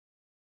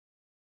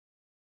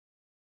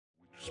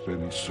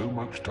spend so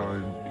much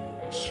time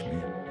in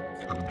sleep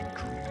and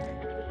dreaming,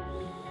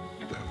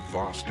 their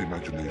vast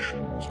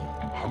imaginations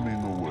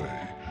humming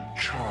away,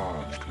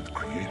 charged with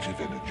creative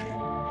energy.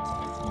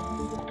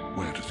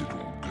 Where does it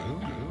all go?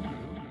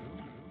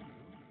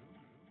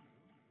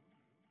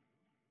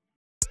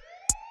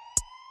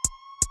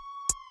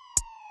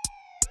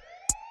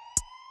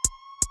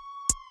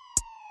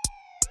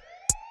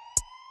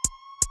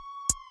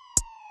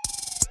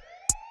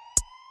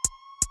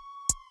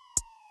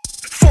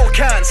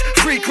 Cans,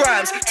 3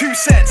 grams, 2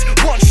 cents,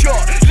 1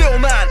 shot. Little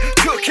man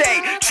took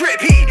a trip,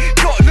 he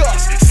got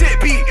lost. Sit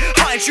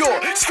behind your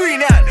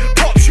screen and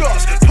pop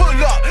shots. Pull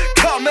up,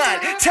 come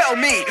and tell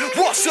me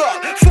what's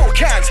up. 4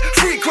 cans,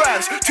 3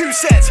 grams, 2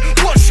 cents,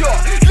 1 shot.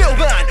 Little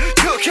man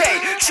took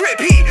a trip,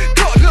 he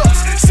got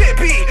lost. Sit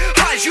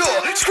behind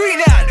your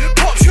screen and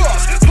pop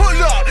shots.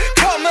 Pull up,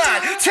 come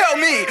and tell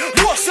me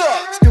what's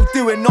up. Still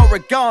doing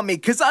origami,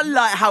 cause I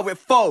like how it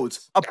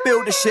folds. I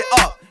build the shit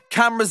up.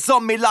 Cameras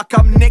on me like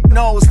I'm Nick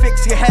Knowles.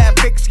 Fix your hair,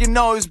 fix your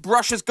nose.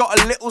 Brush has got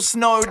a little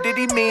snow. Did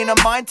he mean a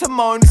mind to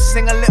moan?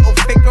 Sing a little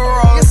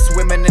Figaro. You're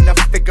swimming in a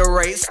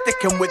figure eight,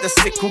 sticking with a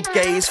sickle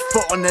gaze.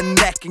 Foot on the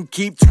neck and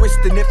keep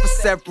twisting it for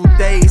several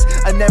days.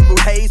 An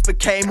emerald haze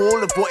became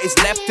all of what is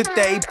left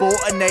today.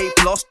 Bought an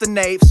ape, lost an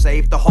ape,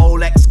 saved the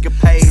whole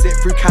escapade. Sit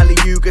through Cali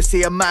Yuga,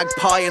 see a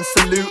magpie and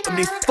salute them.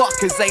 These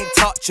fuckers ain't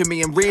touching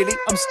me, and really,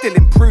 I'm still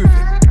improving.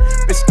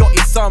 Biscotti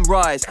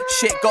sunrise,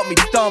 shit got me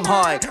dumb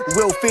high.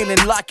 Will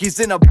feeling like he's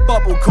in a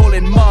bubble,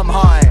 calling mum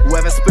high.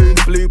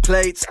 Weatherspoons, blue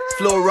plates,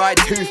 fluoride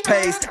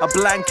toothpaste. I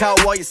blank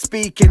out while you're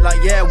speaking,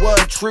 like yeah,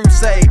 word true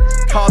say.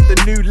 Carved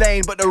a new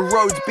lane, but the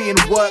road's being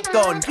worked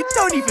on. You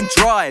don't even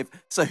drive,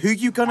 so who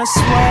you gonna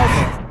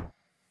swerve?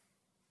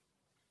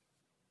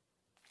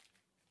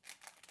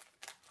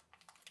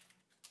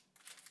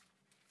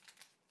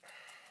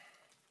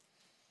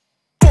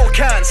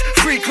 Cans,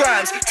 3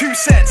 grams, 2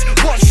 cents,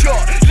 1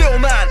 shot. Little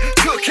man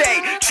took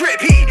a trip,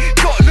 he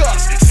got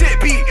lost. Sit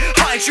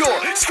behind your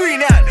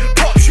screen and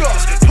pop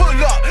shots. Pull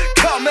up,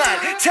 come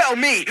and tell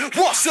me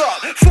what's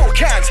up. 4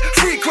 cans,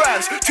 3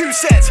 grams, 2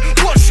 cents,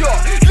 1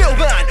 shot. Little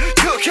man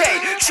took a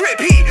trip,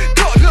 he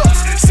got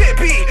lost. Sit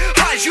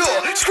behind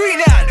your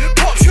screen and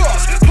pop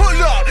shots.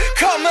 Pull up,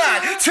 come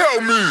and tell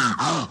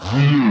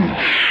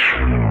me.